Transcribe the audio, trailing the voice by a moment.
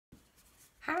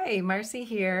Hi, Marcy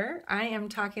here. I am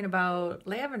talking about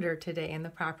lavender today and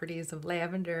the properties of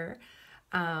lavender.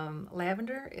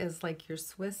 Lavender is like your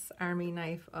Swiss Army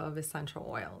knife of essential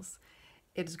oils.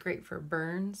 It's great for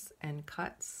burns and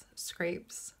cuts,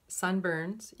 scrapes,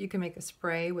 sunburns. You can make a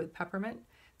spray with peppermint.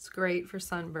 It's great for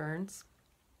sunburns.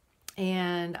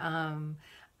 And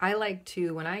I like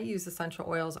to, when I use essential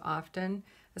oils often,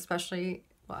 especially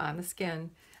on the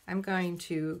skin, I'm going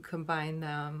to combine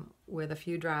them with a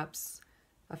few drops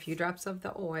of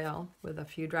the oil with a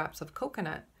few drops of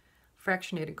coconut,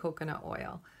 fractionated coconut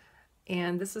oil.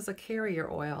 And this is a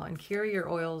carrier oil, and carrier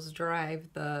oils drive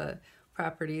the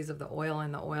properties of the oil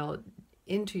and the oil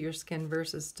into your skin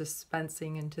versus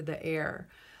dispensing into the air.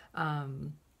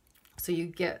 So you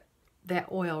get that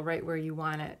oil right where you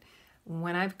want it.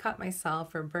 When I've cut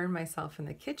myself or burned myself in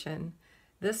the kitchen,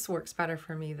 this works better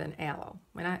for me than aloe.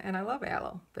 And I love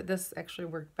aloe, but this actually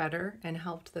worked better and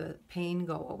helped the pain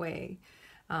go away.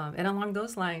 And along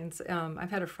those lines, I've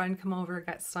had a friend come over,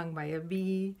 got stung by a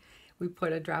bee. We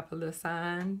put a drop of this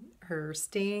on her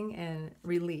sting and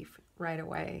relief right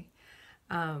away.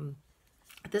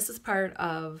 This is part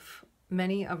of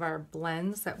many of our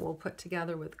blends that we'll put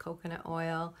together with coconut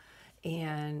oil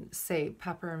and say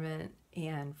peppermint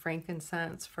and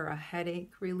frankincense for a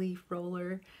headache relief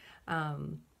roller.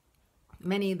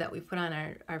 Many that we put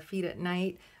on our feet at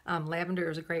night. Lavender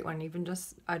is a great one, even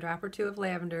just a drop or two of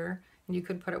lavender, and you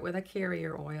could put it with a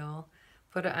carrier oil.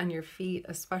 Put it on your feet,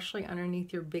 especially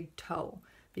underneath your big toe,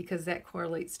 because that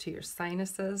correlates to your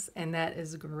sinuses, and that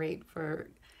is great for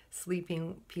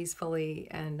sleeping peacefully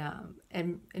and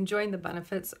enjoying the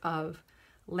benefits of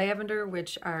lavender,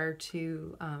 which are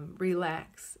to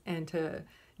relax and to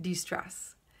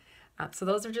de-stress. So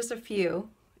those are just a few,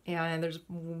 and there's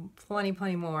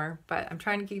plenty more, but I'm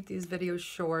trying to keep these videos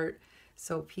short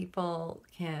so people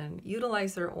can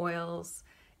utilize their oils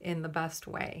in the best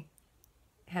way.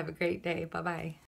 Have a great day. Bye-bye.